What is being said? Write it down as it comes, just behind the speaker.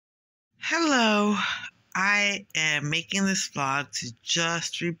Hello, I am making this vlog to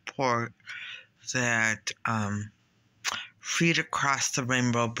just report that Frida crossed the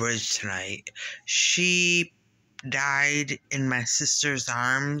Rainbow Bridge tonight. She died in my sister's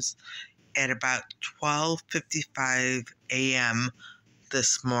arms at about 12:55 a.m.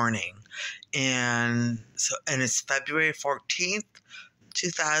 this morning. And it's February 14th,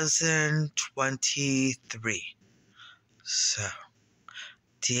 2023. So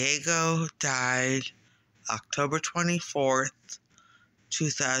Diego died October 24th,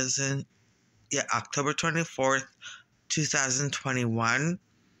 2021.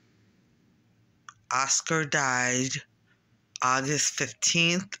 Oscar died August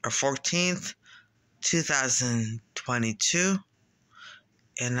 15th or 14th, 2022.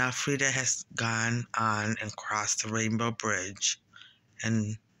 And now Frida has gone on and crossed the Rainbow Bridge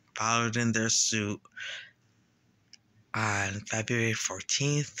and followed in their suit on February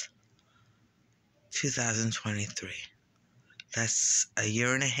 14th, 2023. That's a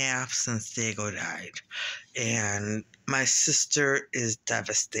year and a half since Diego died. And my sister is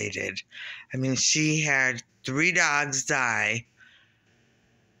devastated. I mean, she had 3 dogs die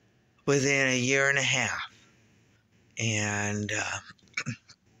within a year and a half. And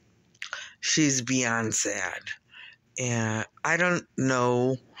she's beyond sad. And I don't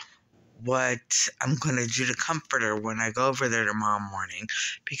know what I'm going to do to comfort her when I go over there tomorrow morning,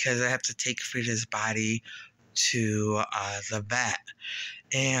 because I have to take Frida's body to the vet.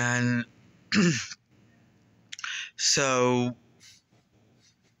 And so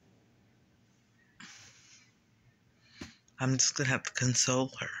I'm just going to have to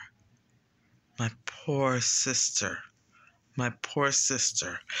console her. My poor sister. My poor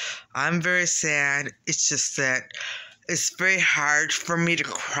sister. I'm very sad. It's just that it's very hard for me to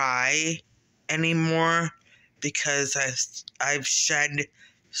cry anymore because I've shed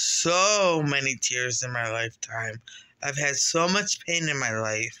so many tears in my lifetime. I've had so much pain in my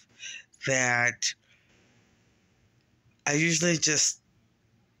life that I usually just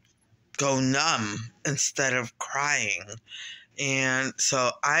go numb instead of crying. And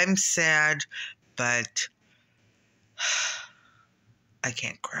so I'm sad, but I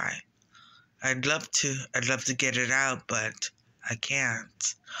can't cry. I'd love to get it out, but I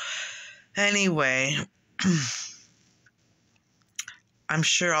can't. Anyway, I'm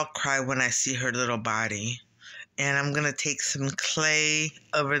sure I'll cry when I see her little body. And I'm going to take some clay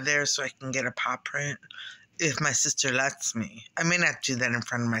over there so I can get a paw print if my sister lets me. I may not do that in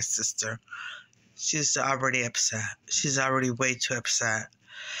front of my sister. She's already upset. She's already way too upset.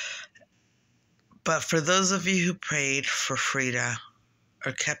 But for those of you who prayed for Frida,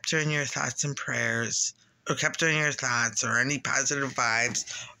 or kept her in your thoughts and prayers, or kept her in your thoughts, or any positive vibes,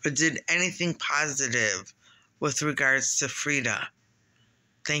 or did anything positive with regards to Frida,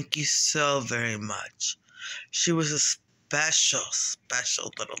 thank you so very much. She was a special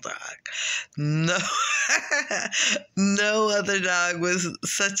little dog. No other dog was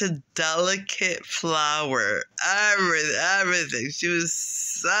such a delicate flower. Everything. She was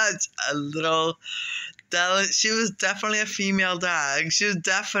such a little she was definitely a female dog. She was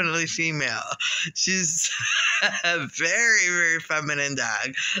definitely female. She's a very, very feminine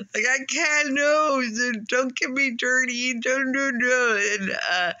dog. Like, I can't, no, don't get me dirty. Don't. And,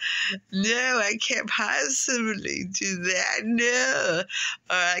 no, I can't possibly do that. No.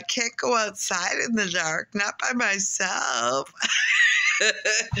 Or I can't go outside in the dark, not by myself.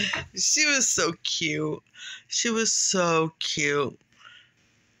 She was so cute. She was so cute.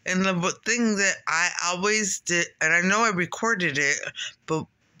 And the thing that I always did, and I know I recorded it, but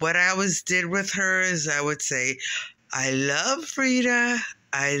what I always did with her is I would say, I love Frida.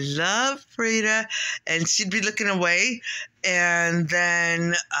 I love Frida. And she'd be looking away. And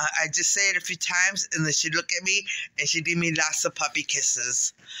then I'd just say it a few times. And then she'd look at me and she'd give me lots of puppy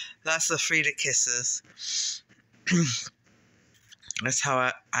kisses. Lots of Frida kisses. That's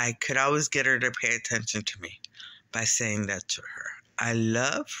how I could always get her to pay attention to me, by saying that to her. I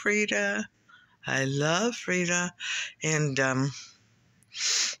love Frida. I love Frida. And,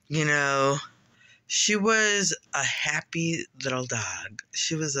 you know, she was a happy little dog.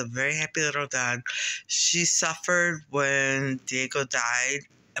 She was a very happy little dog. She suffered when Diego died.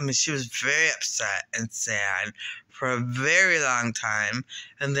 I mean, she was very upset and sad for a very long time.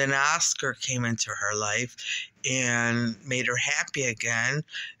 And then Oscar came into her life and made her happy again.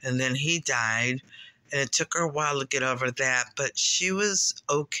 And then he died. And it took her a while to get over that, but she was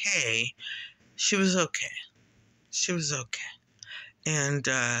okay. She was okay. She was okay. And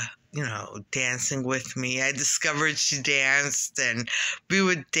dancing with me. I discovered she danced, and we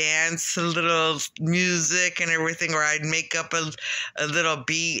would dance a little music and everything, or I'd make up a little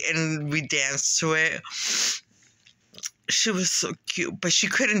beat and we danced to it. She was so cute, but she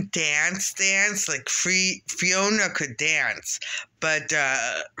couldn't dance. Like Fiona could dance, but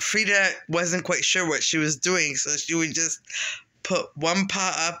Frida wasn't quite sure what she was doing, so she would just put one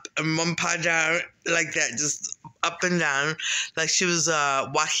paw up and one paw down like that, just up and down, like she was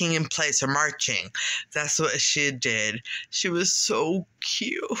walking in place or marching. That's what she did. She was so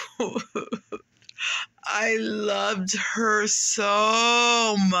cute. I loved her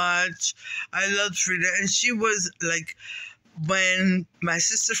so much. I loved Frida. And she was like, when my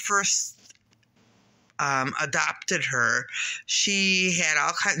sister first adopted her, she had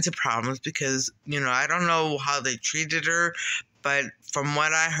all kinds of problems because, I don't know how they treated her, but from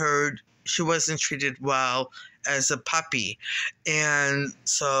what I heard, she wasn't treated well as a puppy. And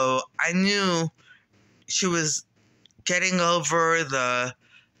so I knew she was getting over the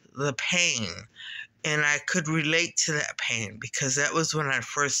pain. And I could relate to that pain because that was when I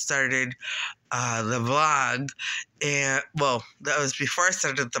first started the vlog. And, well, that was before I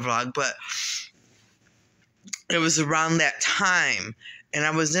started the vlog, but it was around that time. And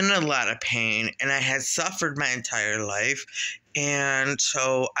I was in a lot of pain, and I had suffered my entire life. And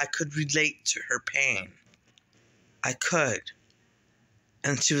so I could relate to her pain. I could.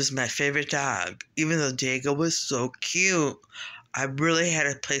 And she was my favorite dog. Even though Diego was so cute, I really had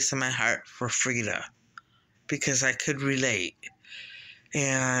a place in my heart for Frida because I could relate.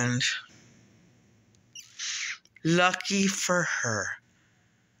 And lucky for her,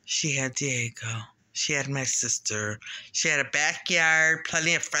 she had Diego. She had my sister. She had a backyard,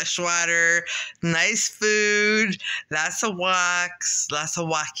 plenty of fresh water, nice food, lots of walks, lots of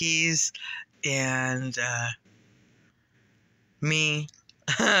walkies, and me.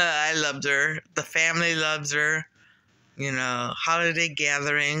 I loved her. The family loves her. Holiday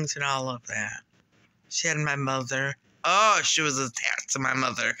gatherings and all of that. She had my mother. Oh, she was attached to my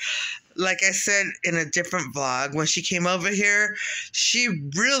mother. Like I said in a different vlog, when she came over here, she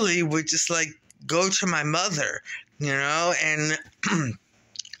really would just go to my mother, and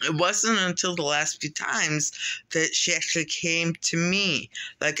it wasn't until the last few times that she actually came to me.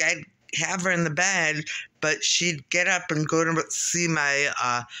 Like, I'd have her in the bed, but she'd get up and go to see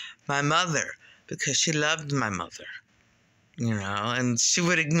my mother because she loved my mother, and she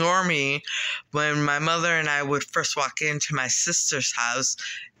would ignore me when my mother and I would first walk into my sister's house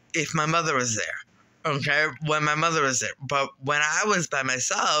if my mother was there. Okay, when my mother was there. But when I was by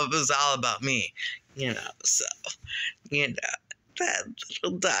myself, it was all about me, so, that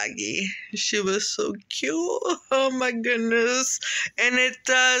little doggy, she was so cute. Oh my goodness. And it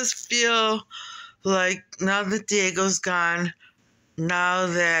does feel like now that Diego's gone, now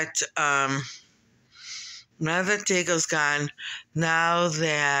that Diego's gone, now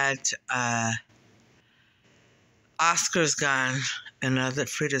that Oscar's gone, and now that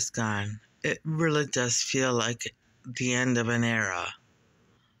Frida's gone, it really does feel like the end of an era.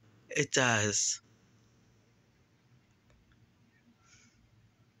 It does.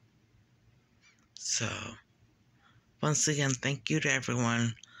 So, once again, thank you to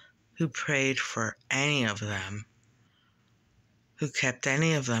everyone who prayed for any of them, who kept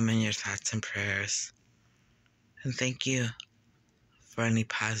any of them in your thoughts and prayers. And thank you for any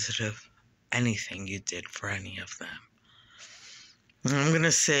positive, anything you did for any of them. And I'm going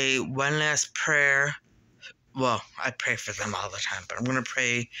to say one last prayer. Well, I pray for them all the time, but I'm going to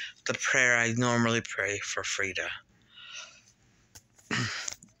pray the prayer I normally pray for Frida. In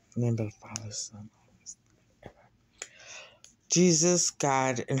the name of the Father, Son, Holy Spirit. Jesus,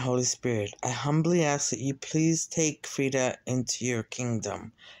 God, and Holy Spirit, I humbly ask that you please take Frida into your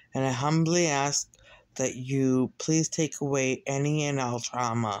kingdom. And I humbly ask that you please take away any and all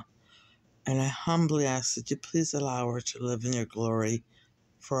trauma. And I humbly ask that you please allow her to live in your glory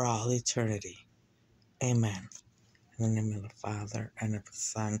for all eternity. Amen. In the name of the Father, and of the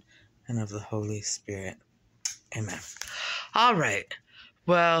Son, and of the Holy Spirit. Amen. All right.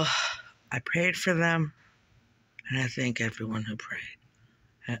 Well, I prayed for them, and I thank everyone who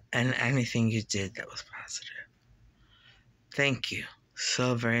prayed, and anything you did that was positive. Thank you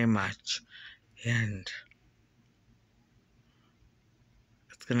so very much, and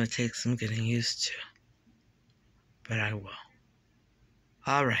it's going to take some getting used to, but I will.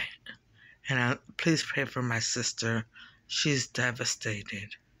 All right. And please pray for my sister. She's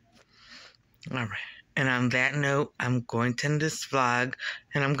devastated. All right. And on that note, I'm going to end this vlog.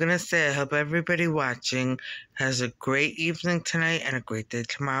 And I'm going to say I hope everybody watching has a great evening tonight and a great day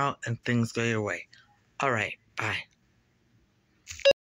tomorrow. And things go your way. All right. Bye.